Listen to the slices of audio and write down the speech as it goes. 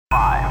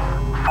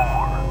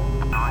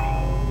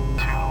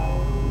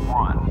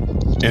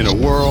In a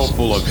world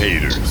full of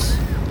haters,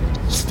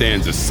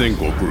 stands a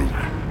single group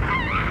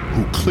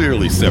who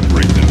clearly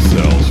separate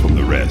themselves from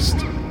the rest.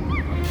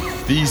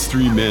 These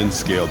three men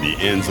scale the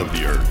ends of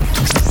the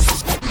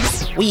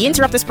earth. We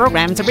interrupt this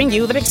program to bring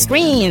you The Big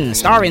Screen,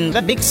 starring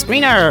The Big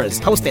Screeners.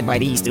 Hosted by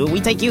these two,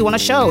 we take you on a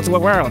show to a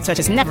world such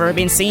as never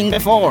been seen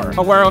before.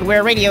 A world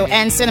where radio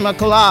and cinema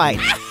collide.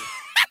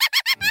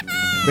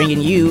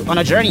 Bringing you on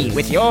a journey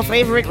with your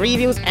favorite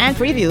reviews and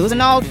previews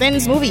and all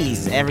things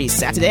movies every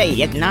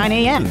Saturday at 9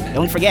 a.m.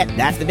 Don't forget,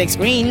 that's The Big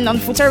Screen on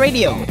Future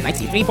Radio,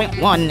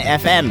 93.1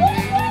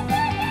 FM.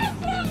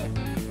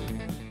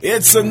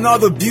 It's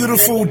another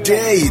beautiful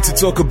day to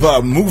talk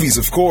about movies,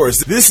 of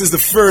course. This is the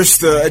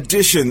first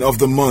edition of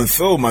the month.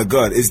 Oh my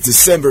God, it's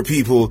December,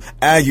 people.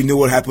 And you know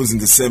what happens in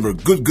December.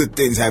 Good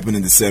things happen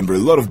in December. A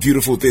lot of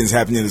beautiful things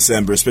happen in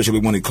December, especially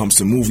when it comes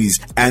to movies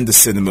and the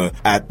cinema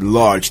at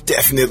large.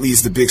 Definitely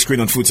it's The Big Screen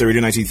on Future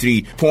Radio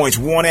 93.1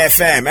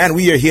 FM. And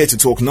we are here to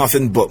talk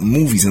nothing but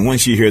movies. And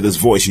once you hear this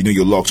voice, you know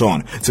you're locked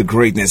on to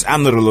greatness.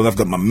 I'm not alone. I've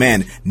got my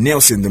man,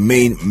 Nelson, the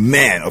main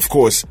man. Of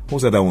course.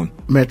 What was that one?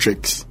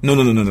 Matrix. No.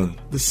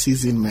 The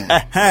seasoned man.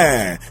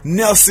 Aha!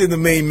 Nelson the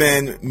main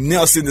man,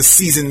 Nelson the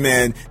seasoned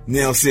man,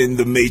 Nelson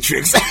the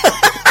Matrix.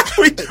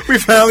 we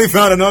finally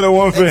found another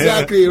one for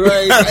exactly, him.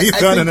 Right. I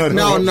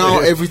think now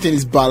everything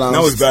is balanced.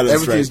 Now it's balanced.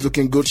 Everything is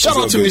looking good. Shout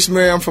out to Miss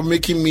Miriam for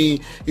making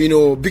me,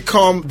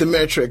 become the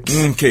Matrix.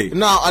 Okay.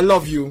 Now I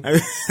love you.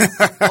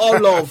 All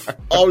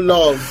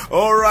love.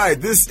 All right.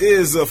 This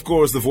is, of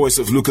course, the voice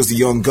of Lucas the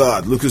Young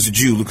God, Lucas the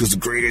Jew, Lucas the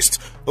Greatest,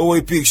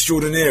 OAP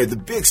extraordinaire, the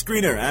big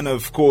screener, and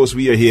of course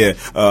we are here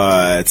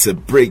to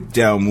break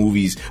down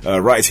movies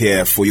right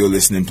here for your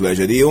listening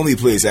pleasure. The only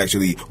place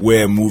actually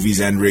where movies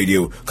and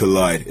radio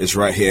collide is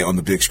right here on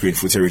the big screen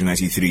for Future Radio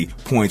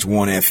 93.1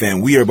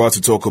 FM. We are about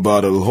to talk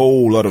about a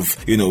whole lot of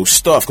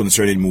stuff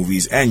concerning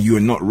movies, and you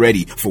are not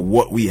ready for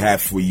what we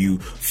have for you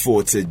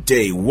for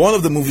today. One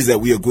of the movies that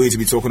we are going to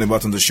be talking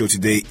about on the show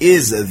today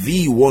is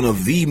one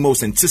of the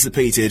most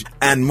anticipated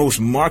and most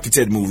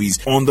marketed movies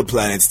on the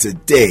planet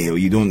today.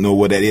 You don't know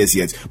what that is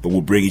yet, but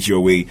we'll bring it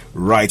your way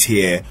right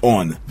here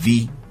on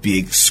the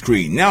big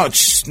screen. Now,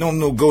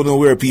 go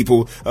nowhere,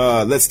 people.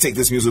 Let's take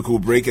this musical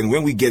break, and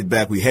when we get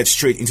back, we head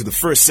straight into the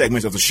first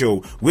segment of the show,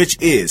 which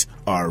is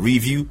our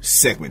review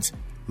segment.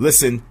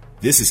 Listen,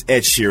 this is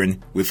Ed Sheeran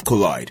with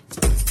Collide.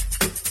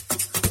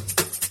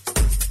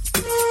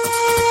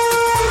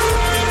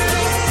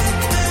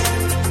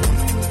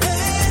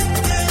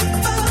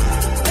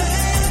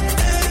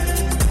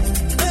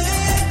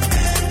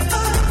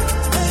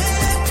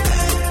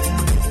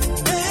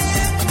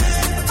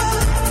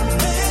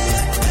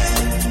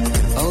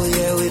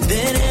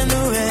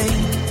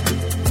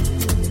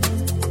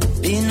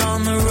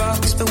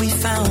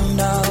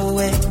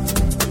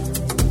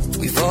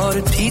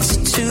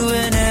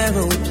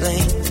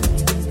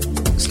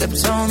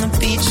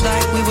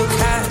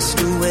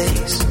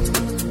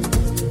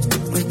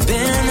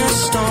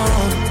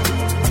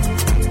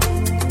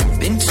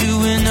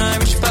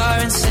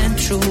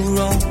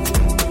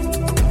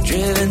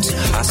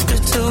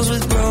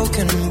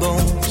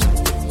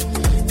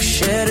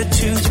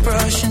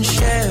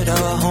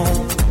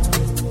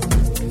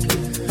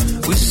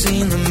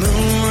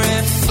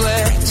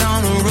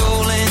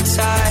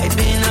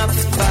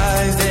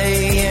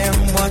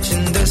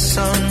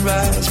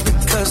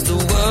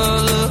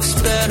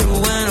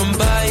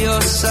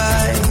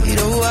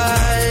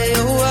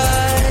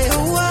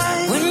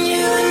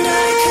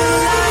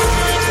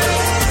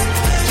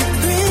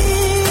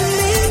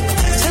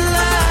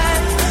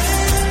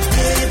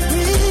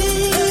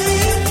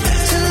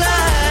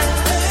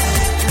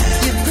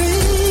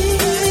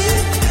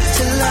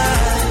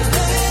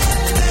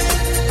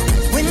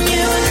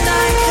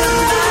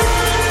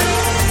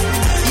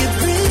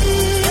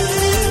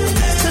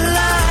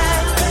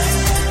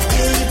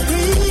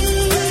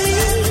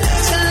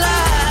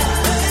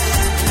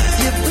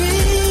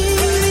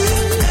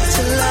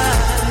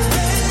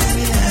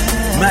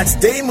 Matt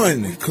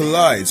Damon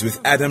collides with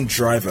Adam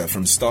Driver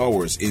from Star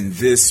Wars in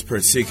this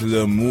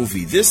particular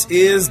movie. This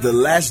is The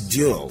Last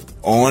Duel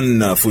on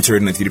Future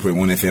 93.1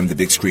 FM, the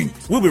big screen.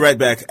 We'll be right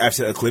back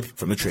after a clip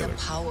from the trailer. The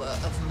power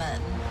of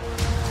men.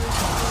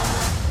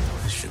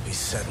 This should be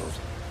settled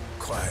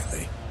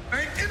quietly.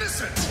 I'm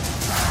innocent!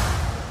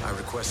 I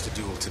request a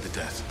duel to the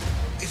death.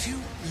 If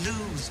you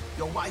lose,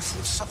 your wife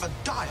will suffer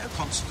dire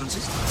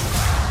consequences.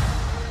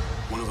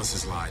 One of us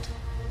has lied.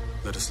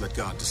 Let us let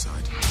God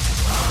decide.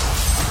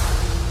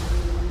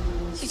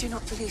 You do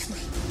not believe me.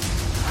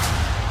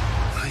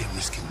 I am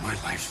risking my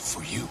life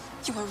for you.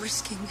 You are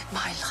risking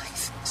my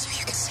life so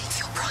you can save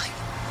your pride.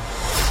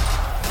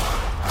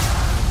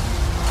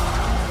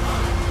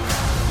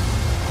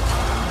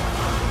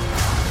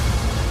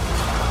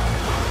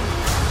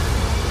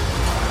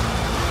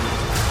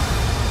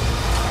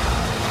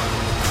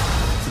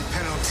 The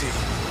penalty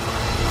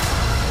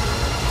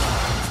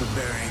for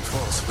bearing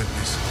false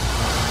witness.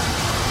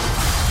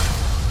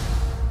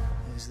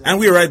 And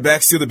we're right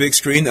back to the big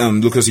screen.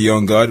 Lucas the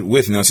Young God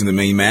with Nelson the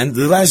Main Man.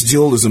 The Last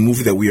Duel is a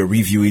movie that we are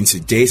reviewing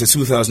today. It's a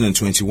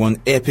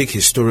 2021 epic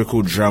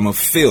historical drama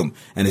film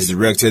and is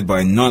directed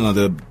by none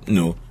other,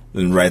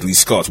 than Ridley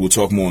Scott. We'll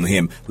talk more on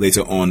him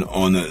later on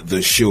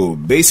the show.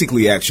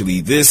 Basically,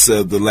 actually, this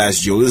The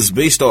Last Duel is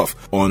based off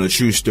on a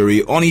true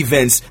story on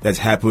events that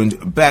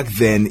happened back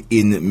then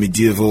in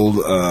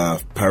medieval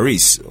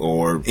Paris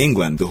or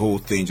England. The whole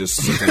thing just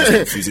sometimes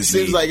confuses me.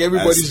 Seems like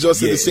everybody's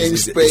just in the same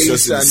space.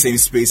 Just in the same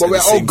space but at we're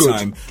the all same good.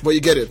 time. But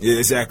you get it. Yeah,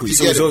 exactly. You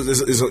So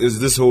it's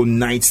this whole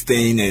night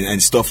thing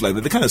and stuff like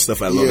that. The kind of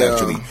stuff I love,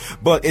 actually.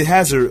 But it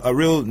has a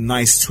real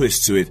nice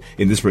twist to it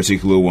in this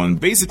particular one.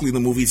 Basically, the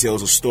movie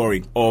tells a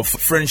story of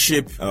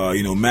friendship,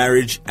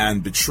 marriage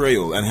and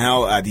betrayal, and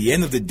how at the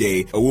end of the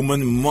day, a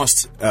woman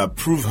must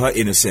prove her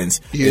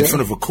innocence in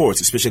front of a court,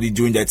 especially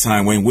during that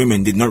time when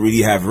women did not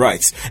really have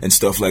rights and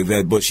stuff like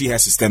that. But she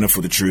has to stand up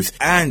for the truth.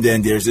 And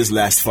then there's this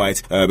last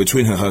fight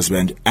between her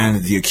husband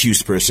and the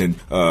accused person.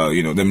 Let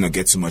me not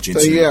get too much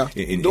into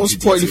don't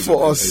spoil it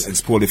for us and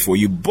spoil it for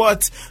you.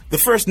 But the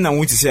first thing I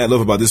want to say I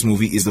love about this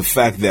movie is the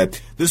fact that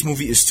this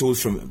movie is told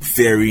from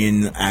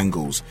varying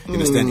angles. You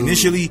understand?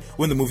 Initially,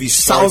 when the movie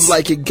starts, sounds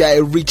like a Guy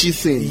Ritchie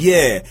thing.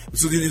 Yeah,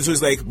 so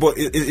it's like, but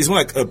it's more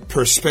like a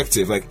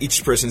perspective, like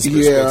each person's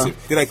perspective.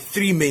 There are like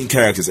three main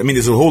characters. I mean,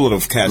 there's a whole lot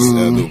of cast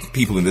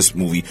people in this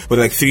movie, but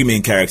like three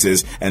main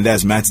characters, and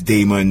that's Matt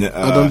Damon,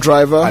 Adam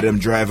Driver,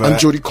 and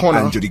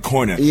Jodie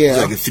Corner. Yeah,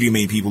 so like the three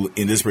main people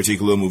in this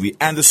particular movie,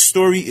 and the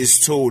story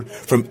is told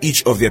from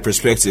each of their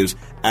perspectives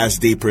as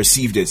they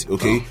perceived it.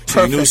 Okay,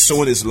 so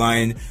someone is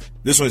lying.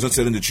 This one is not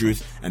telling the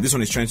truth, and this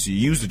one is trying to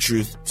use the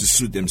truth to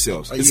suit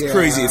themselves. It's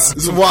crazy.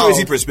 It's a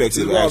crazy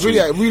perspective, actually.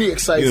 Really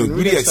exciting.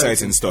 Really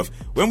exciting stuff.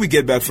 When we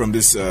get back from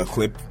this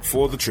clip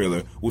for the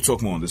trailer, we'll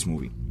talk more on this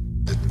movie.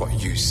 That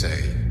what you say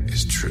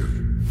is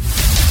true.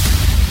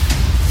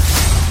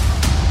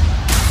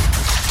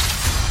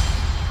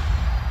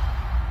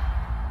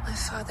 My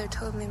father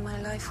told me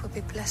my life would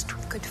be blessed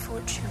with good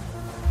fortune.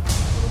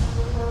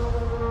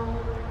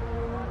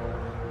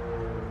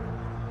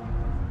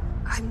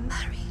 I'm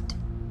married.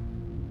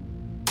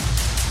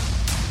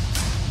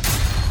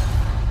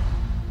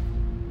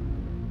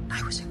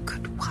 I was a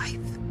good wife.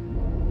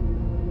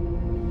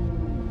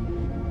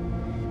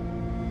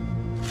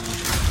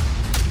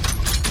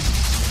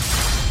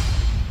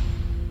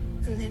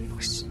 And then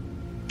was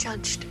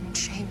judged and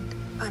shamed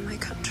by my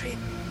country.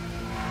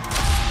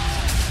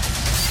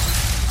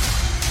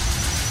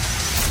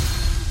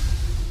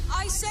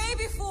 I say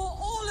before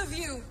all of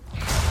you,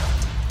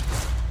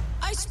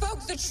 I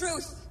spoke the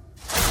truth.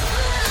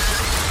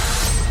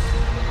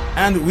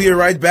 And we are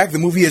right back. The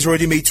movie has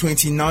already made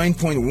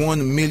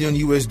 $29.1 million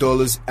US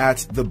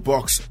at the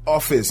box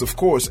office. Of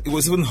course, it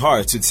was even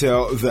hard to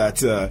tell that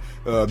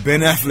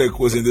Ben Affleck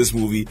was in this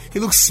movie. He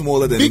looks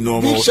smaller than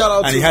normal,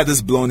 and he had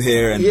this blonde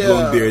hair and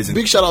blonde beards. And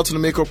big shout out to the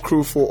makeup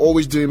crew for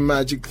always doing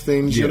magic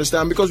things. You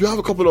understand? Because we have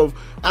a couple of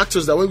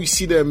actors that when we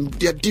see them,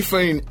 they're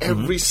different in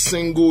every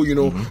single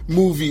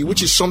movie,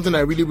 which is something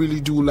I really,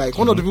 really do like.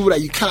 One of the people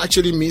that you can't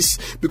actually miss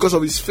because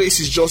of his face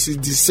is just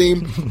the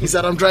same is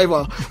Adam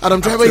Driver.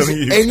 Adam Driver is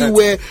anywhere.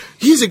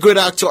 He's a great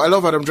actor. I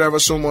love Adam Driver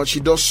so much. He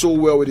does so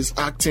well with his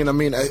acting. I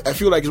mean, I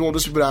feel like he's one of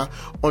those people that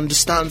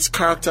understands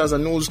characters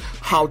and knows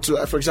how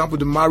to, for example,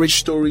 the Marriage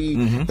Story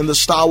in the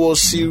Star Wars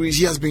series.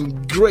 He has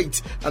been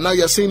great. And now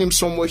you're seeing him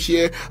somewhere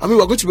here. I mean,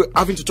 we're going to be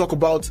having to talk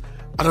about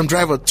Adam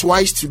Driver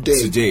twice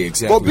today.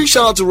 Exactly. But big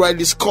shout out to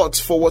Ridley Scott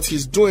for what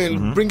he's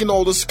doing, bringing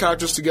all those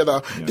characters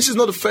together. This is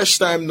not the first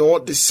time, nor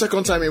the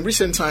second time in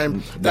recent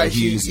time that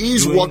he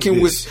is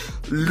working with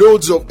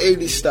loads of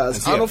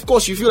A-listers. And of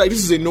course, you feel like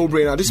this is a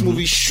no-brainer. This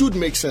movie should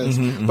make sense.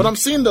 But I'm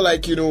seeing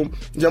the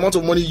amount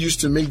of money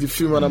used to make the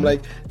film, and I'm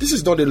like, this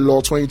is not a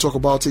lot when you talk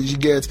about it. You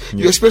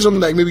expect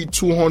something like maybe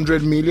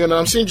 200 million, and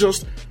I'm saying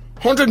just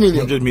 $100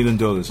 million. $100 million.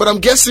 But I'm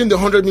guessing the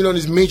 $100 million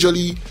is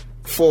majorly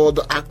for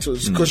the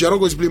actors, because you're not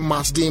going to play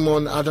Matt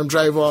Damon, Adam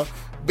Driver,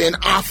 Ben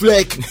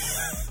Affleck,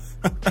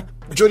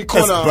 Jodie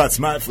Corner. That's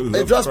Batman.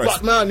 That's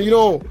Batman.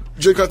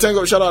 Jodie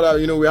Corner. Shout out that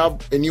we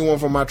have a new one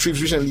from our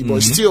trips recently,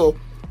 but still,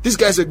 these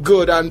guys are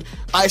good, and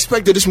I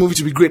expected this movie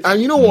to be great.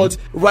 And you know what?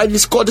 Ridley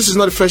Scott, this is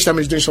not the first time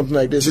he's doing something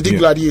like this. He did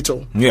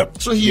Gladiator.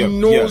 So he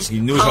knows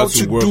how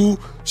to do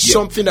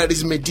something that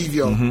is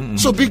medieval.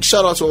 So big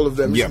shout out to all of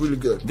them. It's really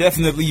good.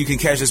 Definitely, you can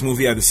catch this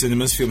movie at the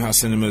cinemas, Filmhouse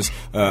Cinemas,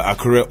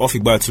 Akure, off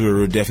Igbatu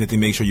Road. Definitely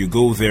make sure you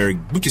go there,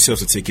 book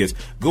yourselves a ticket.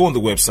 Go on the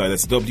website.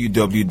 That's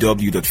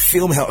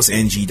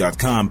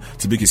www.filmhouseng.com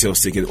to book yourselves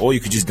a ticket. Or you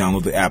could just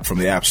download the app from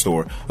the App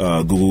Store,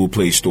 Google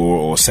Play Store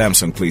or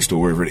Samsung Play Store,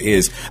 wherever it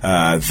is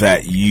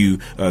that you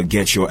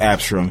get your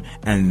apps from,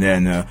 and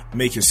then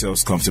make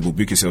yourselves comfortable,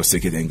 book yourselves a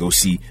ticket, and go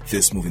see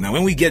this movie. Now,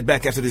 when we get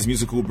back after this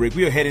musical break,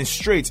 we are heading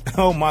straight,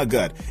 oh my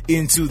God,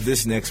 into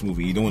this next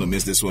movie. You don't want to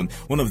miss this one.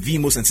 One of the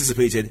most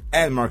anticipated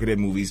and marketed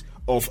movies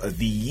of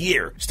the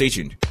year. Stay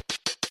tuned.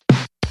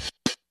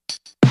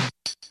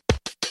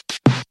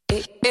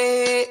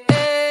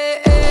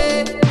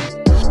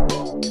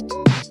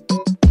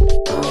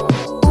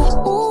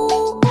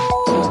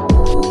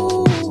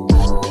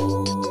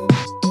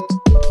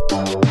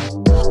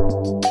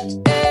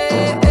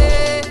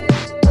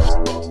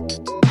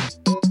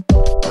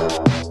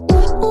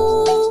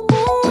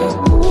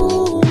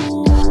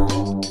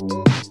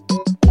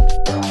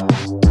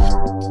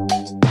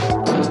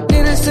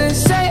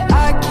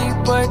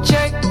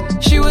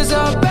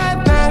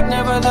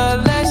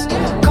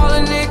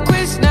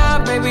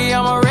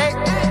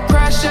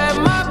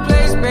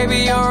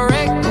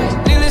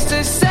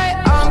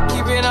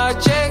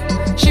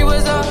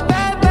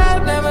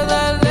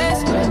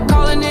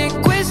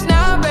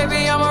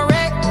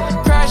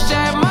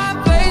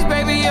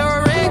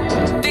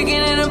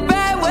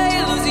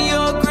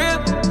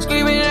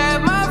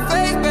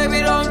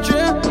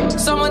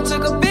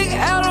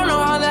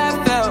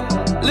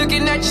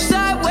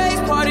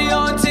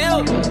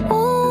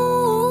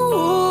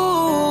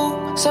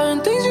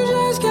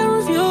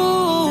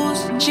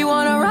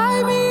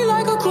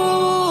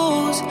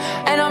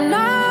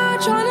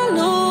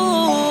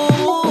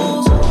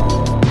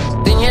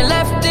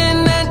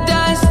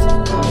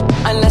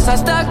 I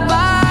stuck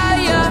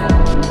by you.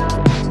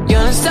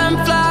 You're a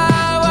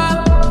sunflower.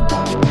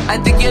 I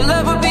think your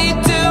love would be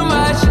too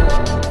much,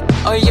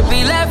 or you'd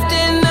be left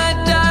in the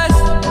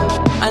dust.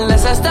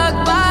 Unless I stuck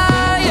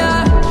by you.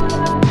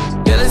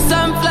 You're the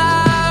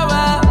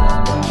sunflower.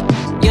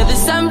 You're the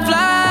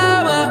sunflower.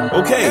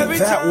 Okay,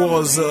 that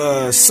was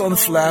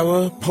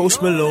Sunflower,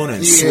 Post Malone,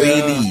 and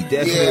Sway Lee.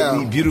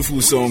 Definitely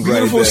beautiful song right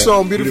there.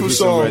 Beautiful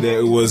song right there.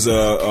 It was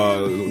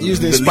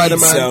used in the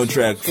Spider-Man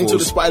soundtrack for Into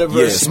the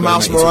Spider-Verse.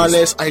 Miles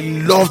Morales. I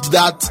loved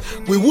that.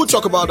 We will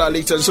talk about that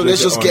later, so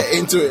let's just get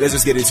into it. Let's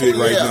just get into it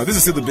right now. This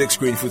is still the big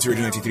screen, Footy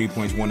Radio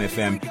 93.1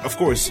 FM. Of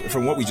course,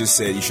 from what we just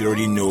said, you should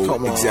already know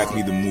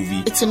exactly the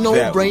movie it's a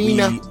no-brainer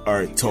that we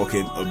are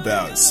talking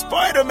about.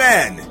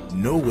 Spider-Man,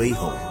 No Way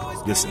Home.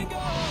 Listen.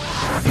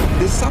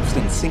 This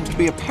substance seems to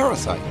be a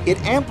parasite.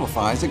 It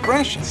amplifies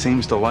aggression.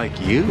 Seems to like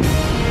you.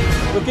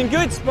 Looking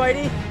good,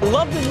 Spidey.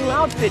 Love the new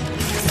outfit.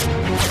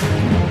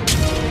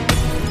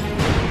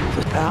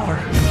 The power.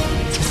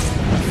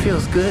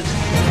 Feels good.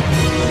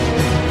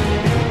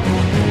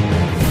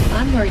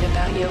 I'm worried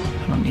about you.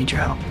 I don't need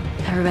your help.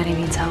 Everybody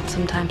needs help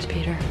sometimes,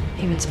 Peter.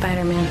 Even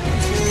Spider-Man.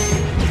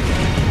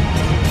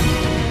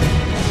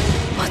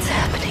 What's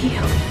happened to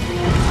you?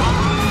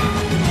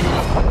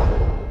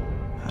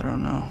 I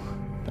don't know.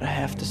 I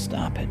have to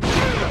stop it.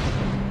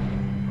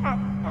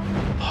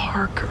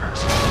 Parker.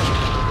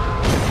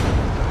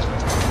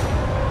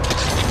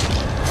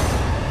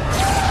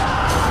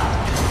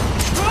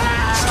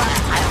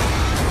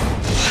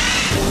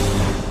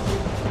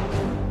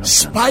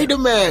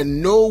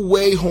 Spider-Man, No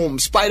Way Home.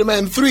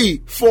 Spider-Man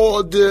 3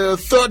 for the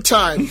third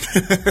time.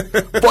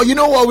 But you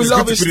know what we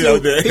love is still...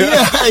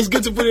 it's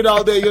good to put it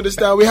out there, you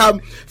understand? We have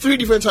 3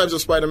 different types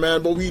of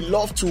Spider-Man, but we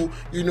love to,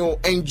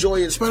 enjoy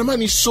it.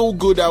 Spider-Man is so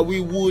good that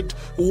we would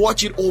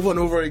watch it over and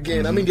over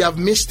again. I mean, they have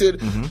missed it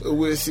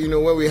with,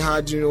 when we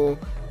had,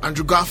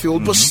 Andrew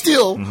Garfield, but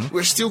still,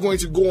 we're still going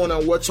to go on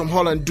and watch Tom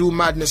Holland do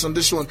madness on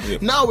this one.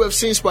 Yep. Now we've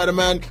seen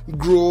Spider-Man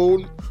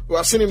grown. We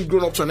have seen him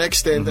grown up to an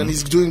extent, and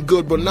he's doing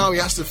good, but now he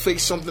has to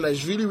face something that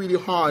is really, really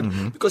hard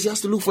because he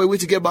has to look for a way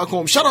to get back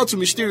home. Shout out to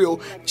Mysterio,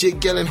 Jake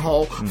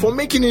Gyllenhaal, for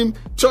making him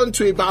turn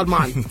to a bad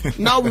man.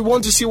 Now we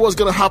want to see what's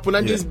going to happen,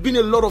 and there's been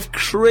a lot of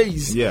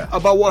craze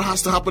about what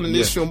has to happen in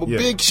this film. But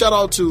big shout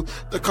out to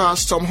the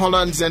cast, Tom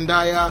Holland,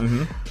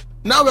 Zendaya.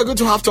 Now we're going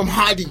to have Tom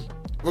Hardy.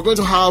 We're going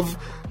to have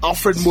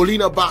Alfred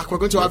Molina back. We're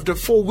going to have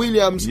Dafoe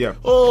Williams. Yeah.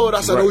 Oh,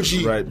 that's an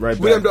OG. Right.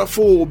 William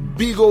Dafoe,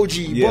 big OG.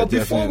 But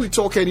before we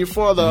talk any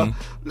further,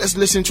 let's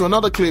listen to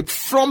another clip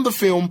from the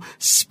film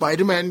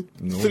Spider-Man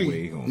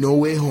 3, No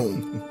Way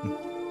Home.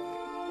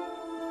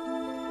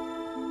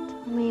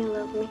 Tell me you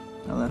love me.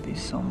 I love you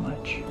so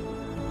much.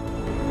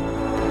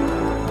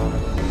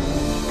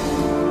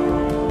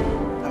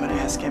 I'm going to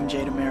ask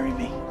MJ to marry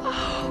me.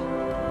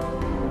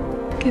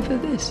 Give her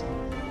this.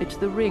 It's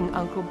the ring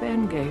Uncle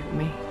Ben gave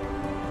me.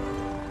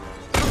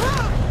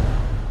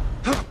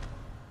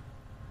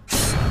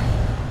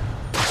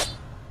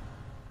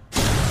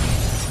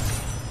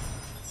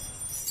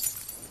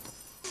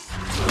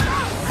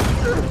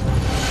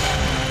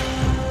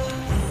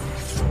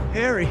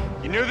 Harry.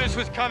 You knew this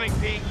was coming,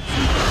 Pete.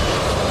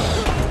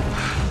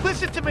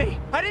 Listen to me.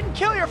 I didn't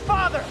kill your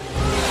father.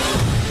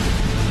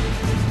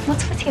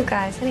 What's with you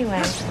guys,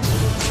 anyway?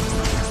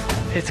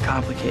 It's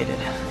complicated.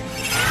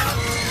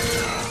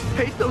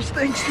 Hate those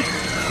things.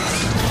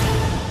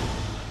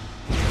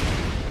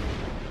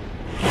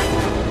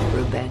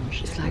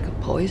 Revenge is like a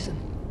poison.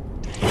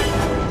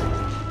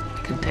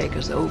 It can take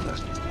us over.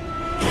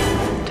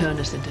 Turn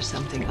us into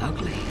something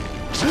ugly.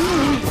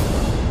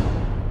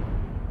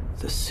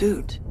 The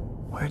suit.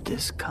 Where'd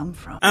this come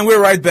from? And we're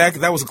right back.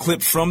 That was a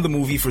clip from the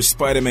movie for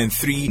Spider-Man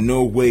 3,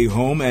 No Way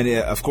Home. And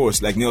of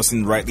course, like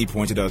Nelson rightly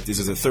pointed out, this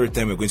is the third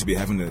time we're going to be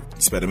having a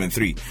Spider-Man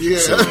 3. Yeah.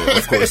 So,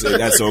 of course,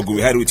 that's all good.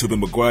 We had it with Tobey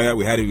Maguire,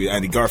 we had it with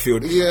Andy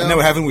Garfield, and now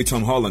we're having it with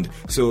Tom Holland.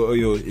 So,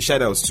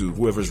 shout outs to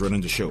whoever's running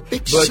the show.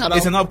 But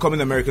it's an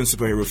upcoming American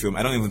superhero film.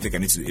 I don't even think I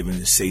need to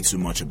even say too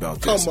much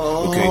about this. Come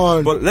on.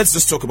 Okay? But let's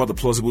just talk about the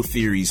plausible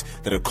theories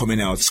that are coming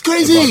out it's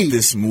crazy. about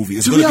this movie.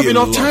 It's do we have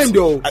enough time,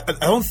 though? I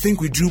don't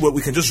think we do, but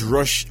we can just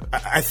rush.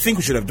 I think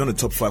we should have done a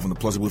top 5 on the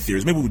plausible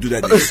theories. Maybe we'll do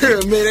that next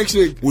week. Next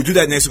week. We'll do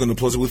that next week on the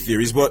plausible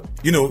theories. But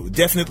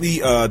definitely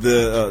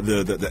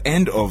the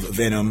end of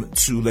Venom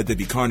 2 Let There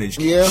Be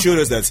Carnage showed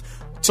us that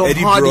Tom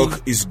Eddie Hardy.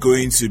 Brock is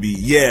going to be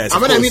I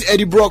mean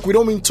Eddie Brock. We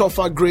don't mean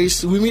Topher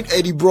Grace. We mean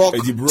Eddie Brock.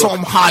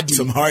 Tom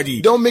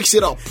Hardy. Don't mix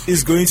it up.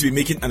 Is going to be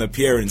making an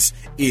appearance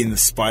in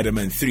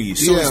Spider-Man 3.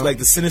 So it's like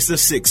the Sinister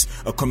Six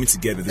are coming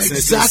together. The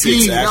Sinister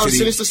Six now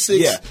Sinister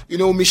Six. Yeah.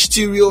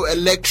 Mysterio,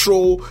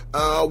 Electro.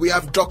 We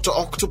have Dr.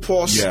 Octopus.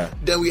 Yeah.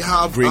 Then we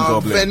have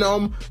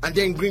Venom, and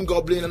then Green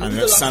Goblin,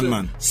 and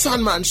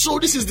Sandman. So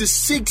this is the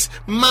 6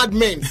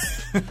 madmen,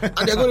 and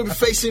they're going to be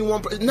facing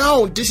one.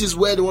 Now this is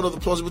where one of the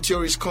plausible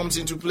theories comes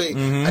into to play?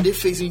 Are they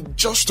facing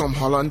just Tom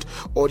Holland,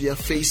 or they are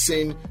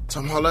facing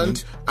Tom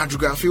Holland, Andrew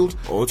Garfield,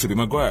 or Tobey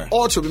Maguire?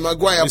 But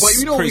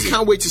you know, crazy. We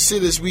can't wait to see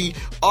this. We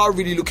are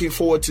really looking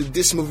forward to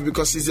this movie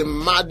because it's a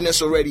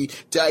madness already.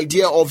 The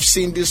idea of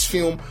seeing this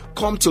film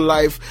come to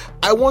life.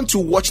 I want to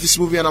watch this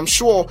movie, and I'm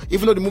sure,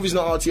 even though the movie's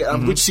not out yet,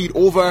 I'm going to see it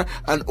over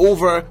and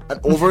over and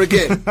over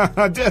again.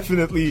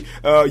 Definitely,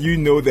 you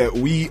know that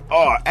we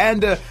are.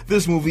 And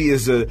this movie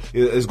is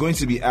going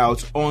to be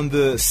out on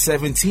the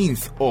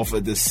 17th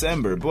of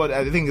December, but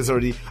I think it's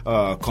already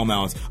come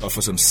out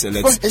for some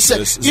select.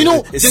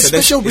 The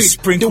special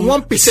breed, the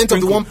 1%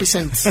 of the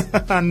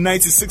 1%.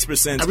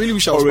 96%. I really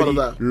wish I was part of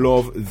that.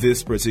 Love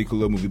this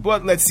particular movie,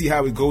 but let's see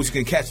how it goes. You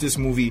can catch this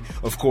movie,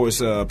 of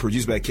course,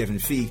 produced by Kevin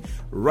Feige,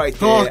 right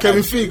there. Oh,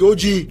 Kevin Feige,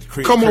 OG.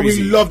 Come on,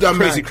 we love that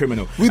man. Crazy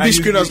criminal. We be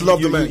screeners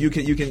love the man. You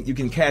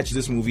can catch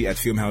this movie at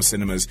Filmhouse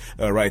Cinemas,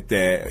 right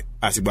there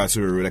at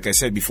Igbatu. Like I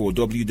said before,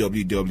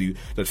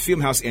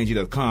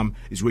 www.filmhouseng.com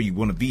is where you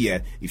want to be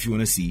at if you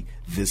want to see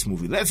this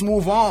movie. Let's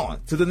move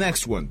on to the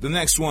next one. The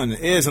next one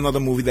is another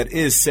movie that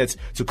is set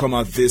to come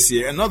out this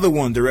year. Another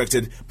one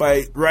directed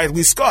by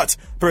Ridley Scott,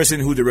 person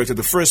who directed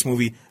the first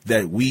movie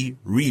that we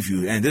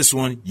reviewed. And this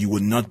one, you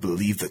would not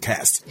believe the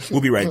cast.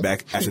 We'll be right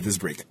back after this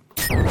break.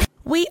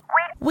 We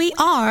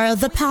are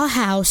the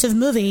powerhouse of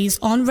movies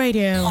on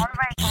radio.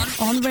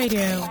 On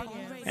radio.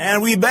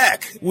 And we're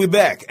back.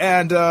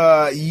 And,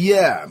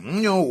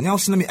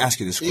 Nelson, let me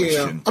ask you this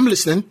question. Yeah, I'm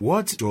listening.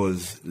 What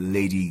does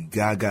Lady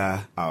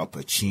Gaga, Al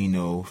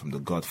Pacino from The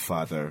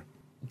Godfather,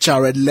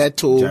 Jared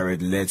Leto,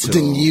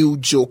 the new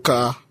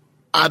Joker,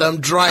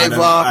 Adam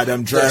Driver,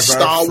 the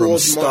Star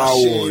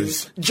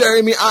Wars,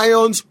 Jeremy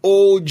Irons,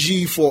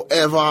 OG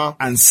forever,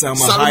 and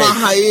Salma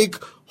Hayek,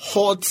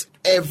 hot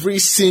every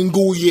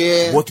single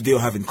year. What do they all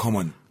have in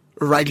common?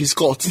 Ridley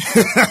Scott.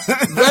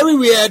 Very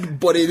weird,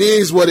 but it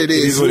is what it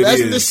is.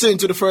 Let's listen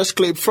to the first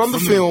clip from the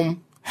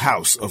film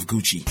House of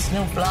Gucci.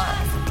 No blood.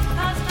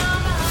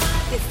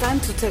 It's time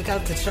to take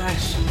out the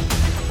trash.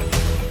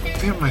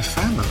 They're my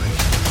family.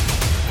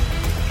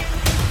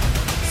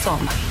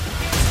 Some.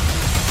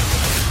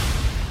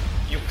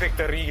 You picked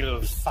a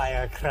real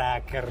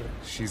firecracker.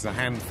 She's a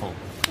handful.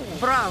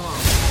 Bravo.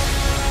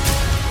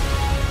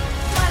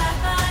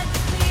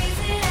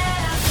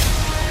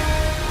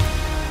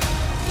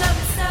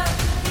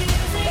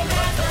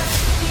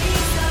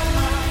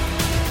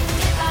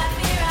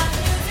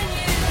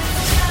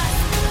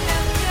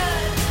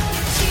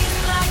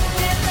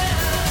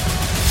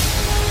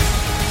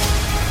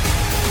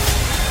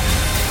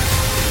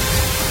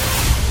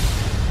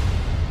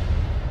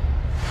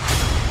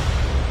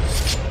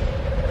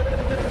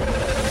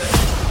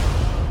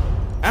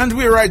 And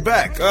we're right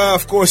back.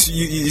 Of course,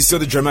 you saw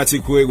the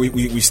dramatic way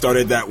we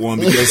started that one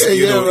because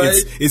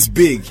it's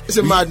big. It's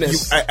a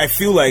madness. I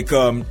feel like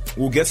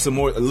we'll get a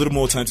little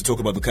more time to talk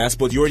about the cast,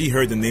 but you already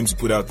heard the names you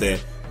put out there.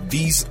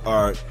 These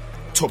are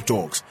top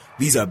dogs.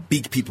 These are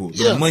big people.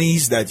 The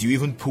monies that you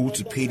even pull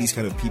to pay these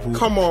kind of people,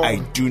 come on, I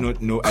do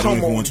not know. I don't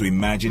even want to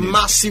imagine it.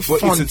 Massive but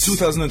funds. It's a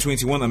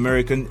 2021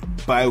 American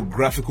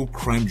biographical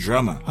crime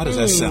drama. How does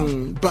that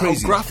sound?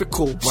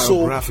 Biographical.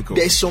 So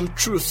there's some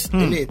truth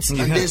in it,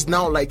 and there's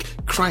now like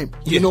crime.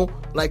 You know,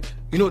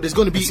 there's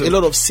going to be a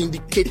lot of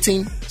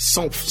syndicating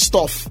some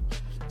stuff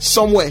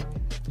somewhere.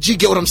 Do you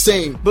get what I'm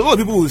saying? But a lot of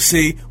people will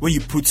say when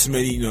you put too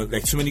many,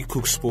 too many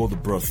cooks spoil the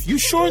broth. You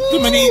sure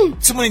too many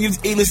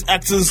A-list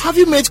actors? Have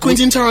you met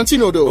Quentin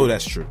Tarantino though? Oh,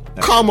 that's true.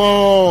 Come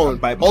on.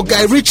 Or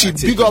Guy Ritchie.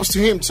 Big ups to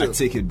him too. I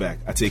take it back.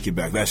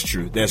 That's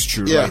true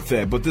right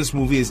there. But this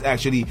movie is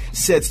actually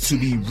set to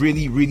be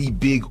really, really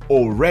big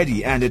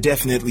already, and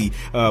definitely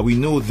we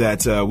know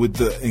that with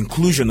the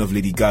inclusion of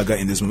Lady Gaga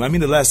in this movie. I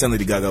mean, the last time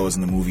Lady Gaga was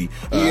in the movie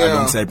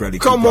alongside Bradley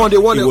Cooper. Come on, they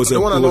won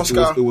an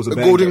Oscar, a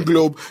Golden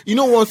Globe. You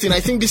know one thing? I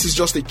think this is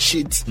just a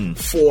cheat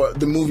for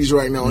the movies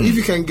right now. If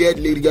you can get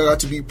Lady Gaga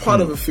to be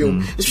part of a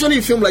film, especially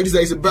a film like this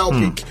that is a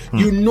biopic,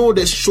 you know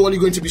there's surely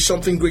going to be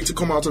something great to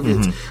come out of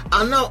it.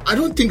 And now, I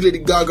don't think Lady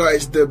Gaga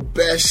is the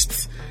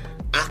best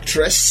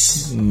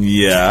actress.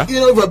 Yeah.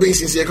 If we're being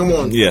sincere, come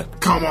on. Yeah.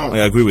 Come on. I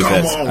agree with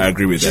that.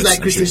 She's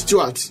like Kristen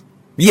Stewart.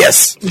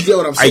 Yes. You get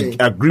what I'm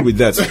saying? I agree with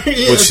that.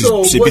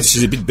 But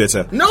she's a bit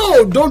better.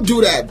 No, don't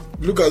do that.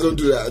 Lucas, don't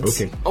do that.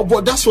 Okay. Oh,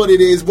 but that's what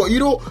it is. But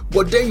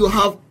then you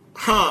have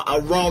her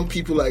around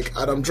people like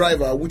Adam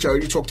Driver, which I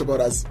already talked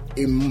about as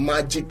a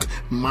magic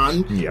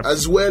man,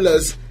 as well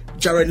as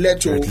Jared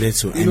Leto. Jared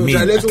Leto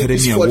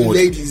is for the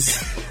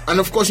ladies. And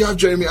of course you have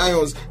Jeremy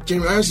Irons.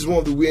 Jeremy Irons is one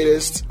of the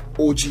weirdest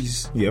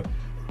OGs. Yep.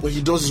 But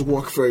he does his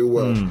work very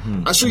well.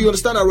 And so you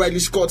understand that Ridley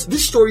Scott,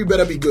 this story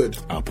better be good.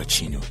 Al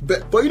Pacino.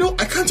 But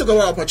I can't talk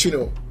about Al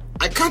Pacino.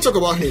 I can't talk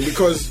about him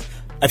because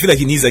I feel like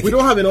he needs we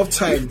don't have enough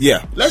time.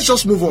 Yeah. Let's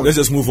just move on.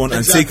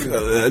 And take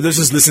let's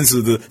just listen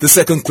to the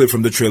second clip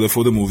from the trailer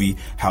for the movie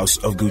House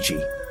of Gucci.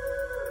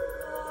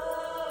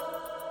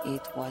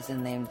 It was a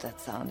name that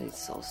sounded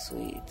so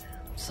sweet,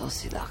 so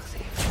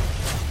seductive.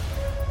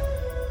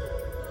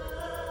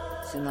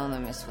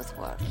 Synonymous with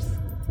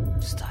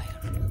worth, style,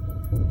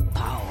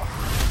 power.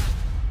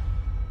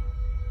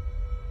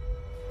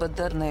 But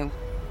their name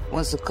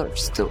was a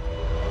curse too.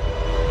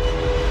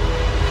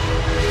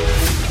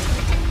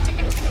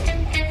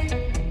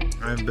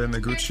 I've been a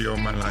Gucci all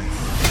my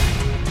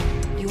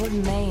life. Your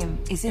name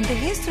is in the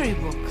history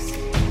books.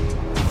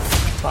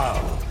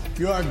 Wow.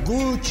 You are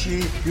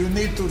Gucci, you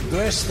need to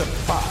dress the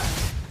part.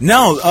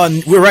 Now,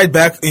 we're right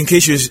back. In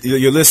case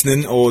you're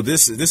listening, or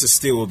this is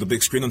still the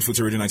big screen on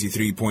Future Radio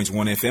 93.1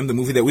 FM. The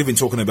movie that we've been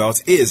talking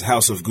about is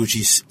House of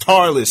Gucci,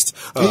 star list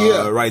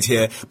right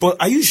here.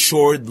 But are you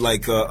sure,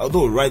 like,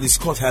 although Ridley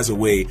Scott has a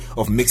way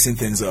of mixing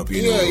things up,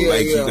 you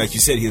know, like you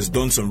said, he has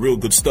done some real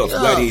good stuff.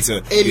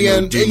 Gladiator,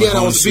 Alien,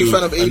 I was a big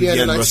fan of Alien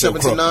in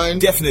 1979.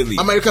 Definitely.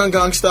 American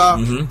Gangster,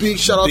 big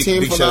shout out to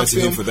him for that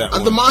film.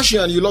 And The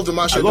Martian, you love The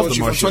Martian, don't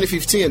you, from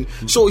 2015.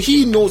 So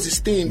he knows his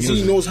things,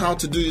 he knows how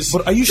to do this.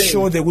 But are you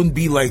sure there wouldn't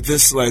be like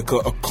this, like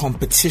a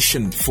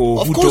competition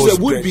for of course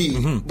there would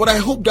be, but I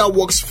hope that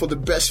works for the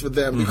best for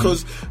them,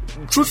 because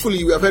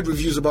truthfully we have heard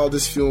reviews about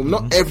this film.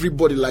 Not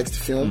everybody likes the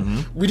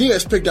film. We didn't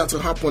expect that to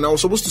happen. I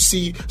was supposed to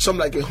see something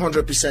like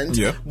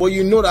 100%, but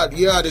you know that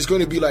there's going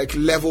to be like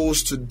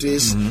levels to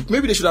this.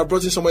 Maybe they should have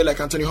brought in somebody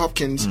like Anthony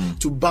Hopkins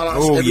to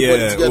balance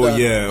everybody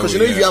together, because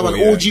if you have an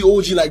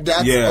OG like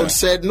that on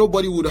set,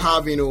 nobody would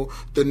have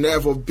the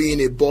nerve of being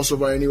a boss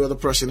over any other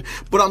person.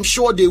 But I'm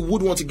sure they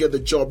would want to get the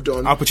job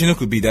done. Al Pacino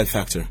could be that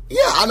factor.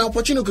 Yeah, and Al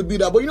Pacino could be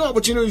that, but Al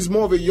Pacino is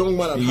more of a young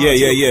man at heart.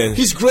 Yeah.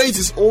 He's great,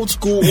 he's old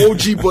school,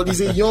 OG, but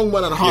he's a young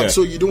man at heart,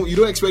 so you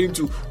don't expect him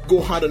to go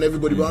hard on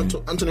everybody. But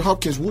Anthony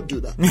Hopkins would do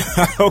that.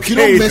 Okay, you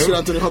don't mess with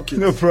Anthony Hopkins.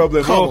 No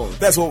problem. Come on.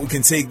 That's what we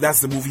can take. That's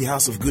the movie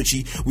House of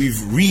Gucci.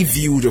 We've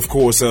reviewed, of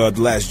course, The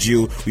Last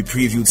Jew. We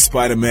previewed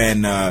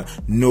Spider-Man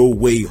No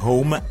Way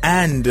Home,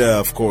 and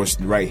of course,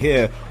 right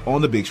here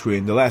on the big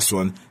screen, the last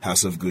one,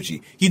 House of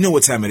Gucci. You know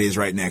what time it is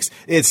right next.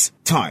 It's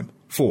time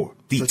for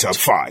the top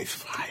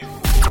 5.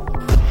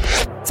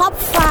 Top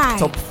 5.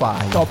 Top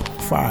 5. Top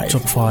 5.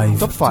 Top 5.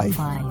 Top 5.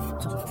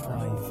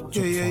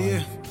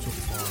 Yeah.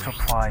 Top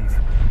 5.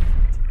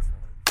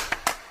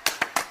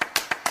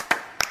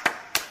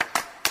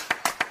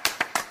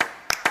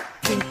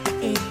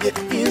 It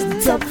is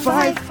the top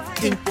 5.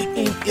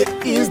 It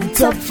is the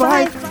top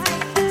 5.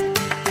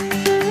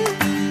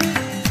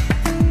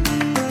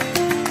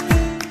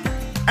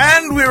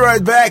 And we're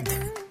right back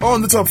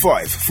on the top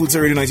 5.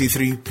 Future Radio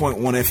 93.1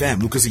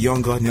 FM. Lucas the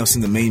Young God,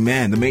 Nelson the main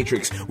man, The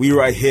Matrix. We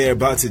right here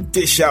about to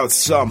dish out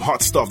some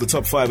hot stuff. The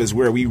top 5 is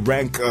where we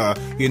rank,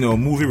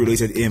 movie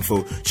related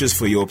info just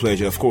for your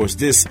pleasure. Of course,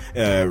 this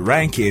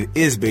ranking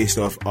is based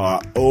off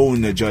our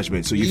own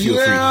judgment, so you feel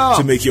free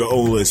to make your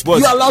own list. But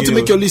you're allowed to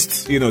make your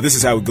list. This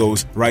is how it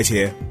goes right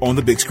here on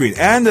the big screen.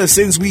 And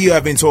since we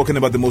have been talking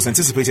about the most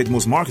anticipated,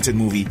 most marketed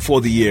movie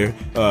for the year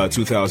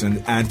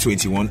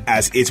 2021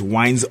 as it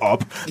winds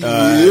up,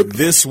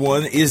 this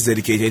one is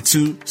dedicated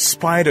to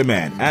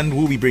Spider-Man, and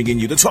we'll be bringing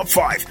you the top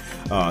 5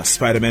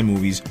 Spider-Man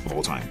movies of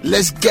all time.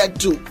 Let's get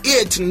to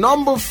it.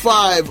 Number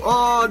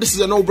 5. This is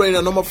a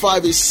no-brainer. Number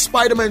 5 is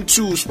Spider-Man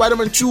 2.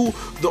 Spider-Man 2,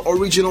 the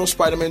original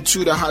Spider-Man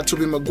 2 that had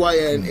Tobey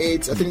Maguire in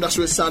it. I think that's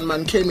where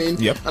Sandman came in.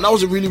 And that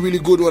was a really, really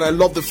good one. I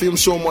love the film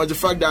so much. The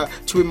fact that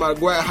Tobey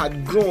Maguire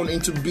had grown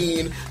into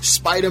being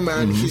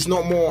Spider-Man. He's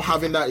not more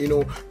having that,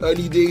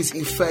 early days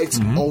effect.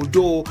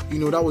 Although,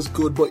 that was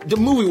good. But the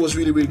movie was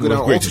really, really good.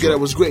 And altogether, it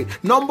was great.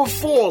 Number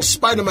 4,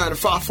 Spider-Man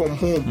Far From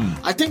Home.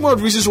 I think one of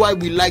the reasons why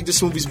we like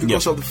this movie is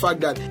because of the fact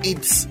that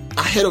it's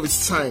ahead of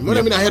its time. What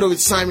I mean ahead of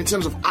its time in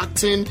terms of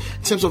acting,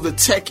 in terms of the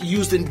tech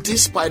used in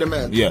this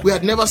Spider-Man. We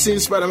had never seen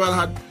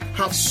Spider-Man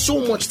have so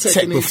much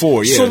tech in it,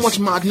 before, so much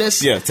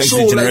madness. Thanks to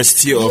the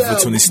generosity of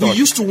Tony Stark. We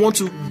used to want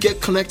to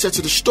get connected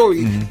to the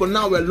story, but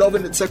now we're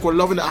loving the tech, we're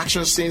loving the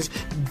action scenes.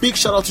 Big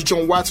shout out to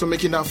John Watts for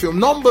making that film.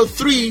 Number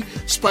 3,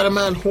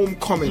 Spider-Man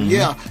Homecoming.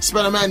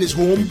 Spider-Man is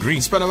home.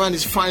 Spider-Man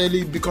is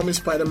finally becoming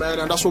Spider-Man,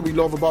 and that's what we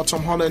love about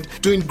Tom Holland,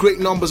 doing great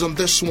numbers on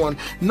this one.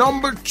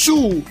 Number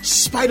 2,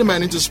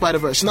 Spider-Man Into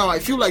Spider-Verse. Now, I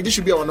feel like this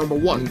should be our number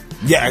 1.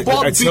 But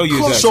I tell you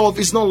because of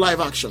it's not live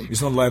action.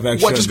 It's not live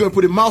action. We're just going to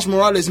put it. Miles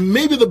Morales,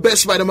 maybe the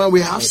best Spider-Man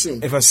we have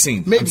seen. Ever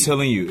seen. Maybe. I'm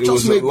telling you, it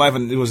was live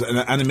and it was an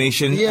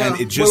animation, and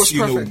it just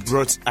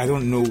brought. I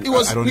don't know. It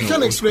was. We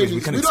can't explain it. We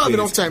don't have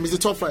enough time. It's the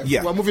top 5.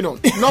 We're moving on.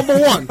 Number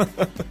 1,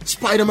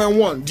 Spider-Man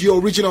 1, the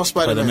original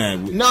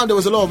Spider-Man. Now there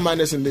was a lot of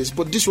madness in this,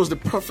 but this was the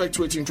perfect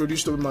way to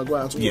introduce Tobey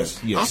Maguire to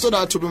us. After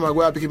that, Tobey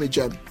Maguire became a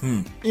gem.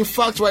 In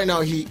fact, right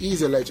now he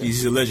is a legend.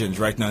 He's a legend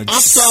right now,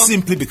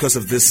 simply because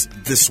of this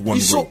one.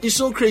 It's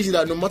so crazy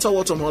that no matter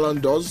what Tom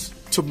Holland does,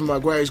 Tobey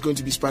Maguire is going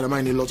to be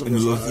Spider-Man in a lot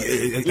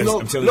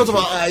of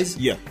our eyes.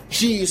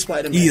 He is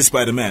Spider-Man. He is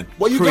Spider-Man.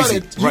 But you got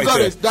it. You got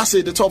it. That's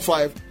it. The top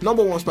 5.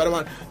 Number 1,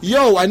 Spider-Man.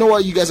 I know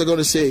what you guys are going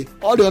to say.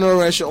 All the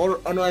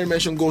honorary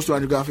mention goes to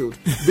Andrew Garfield.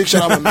 Big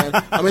shout out,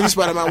 man. Amazing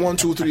Spider-Man 1,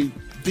 2, 3.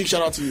 Big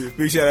shout out to you.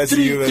 Big shout out to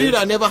you, man. 3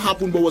 that never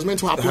happened but was meant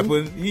to happen.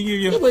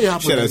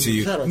 Shout out to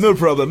you. No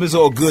problem. It's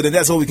all good, and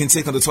that's all we can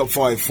take on the top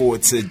 5 for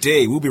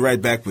today. We'll be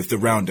right back with the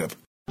roundup.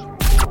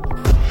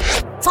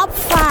 Top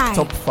 5.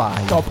 Top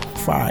 5. Top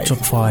 5. Top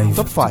 5.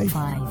 Top 5.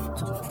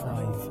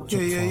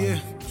 Yeah.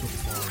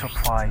 Top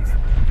 5.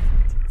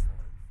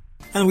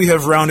 And we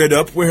have rounded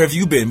up. Where have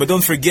you been? But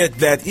don't forget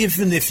that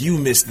even if you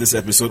missed this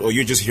episode or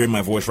you're just hearing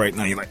my voice right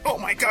now, you're like, oh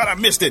my God, I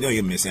missed it. No, you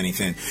didn't miss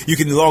anything. You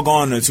can log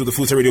on to the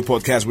Futa Radio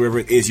Podcast, wherever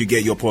it is you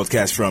get your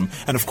podcast from.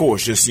 And of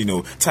course, just,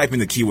 type in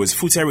the keywords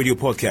Futa Radio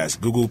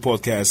Podcast, Google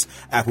Podcasts,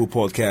 Apple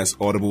Podcasts,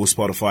 Audible,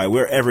 Spotify,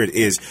 wherever it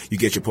is you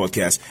get your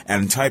podcast,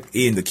 and type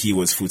in the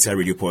keywords Futa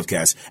Radio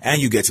Podcast,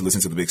 and you get to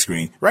listen to the big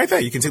screen. Right there.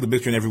 You can take the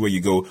big screen everywhere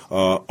you go,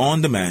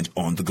 on demand,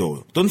 on the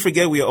go. Don't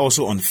forget, we are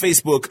also on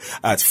Facebook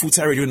at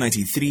Futa Radio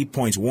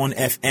 93.1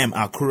 FM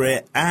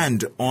Akure,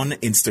 and on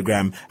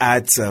Instagram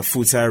at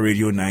Futa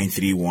Radio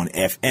 931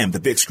 FM. The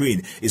big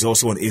screen is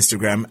also on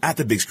Instagram at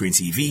The Big Screen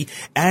TV,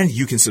 and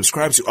you can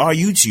subscribe to our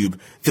YouTube,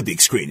 The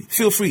Big Screen.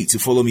 Feel free to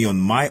follow me on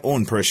my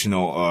own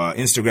personal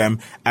Instagram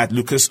at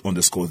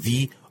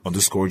Lucas_the_Jew.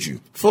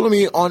 Follow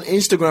me on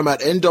Instagram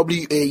at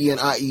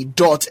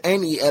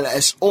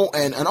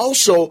NWAENIE.NELSON, and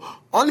also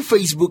on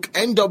Facebook,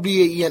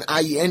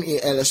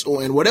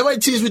 NWAENIENALSON. Whatever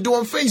it is we do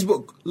on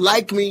Facebook,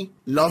 like me,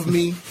 love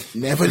me,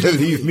 never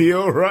leave me.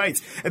 All right.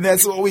 And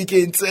that's all we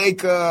can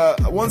take.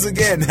 Once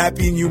again,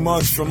 happy new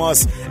month from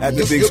us at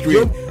The Big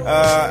Screen.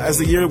 As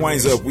the year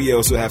winds up, we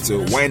also have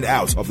to wind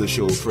out of the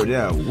show for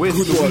now with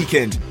The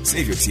Weeknd.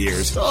 Save your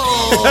tears.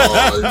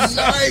 Oh,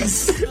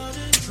 nice.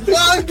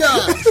 Wanga!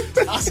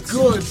 That's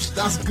good.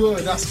 That's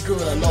good. That's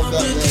good. I love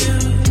that, man.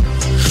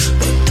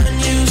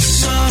 You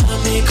saw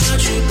me,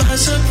 caught you by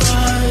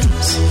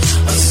surprise.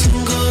 A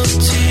single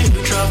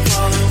teardrop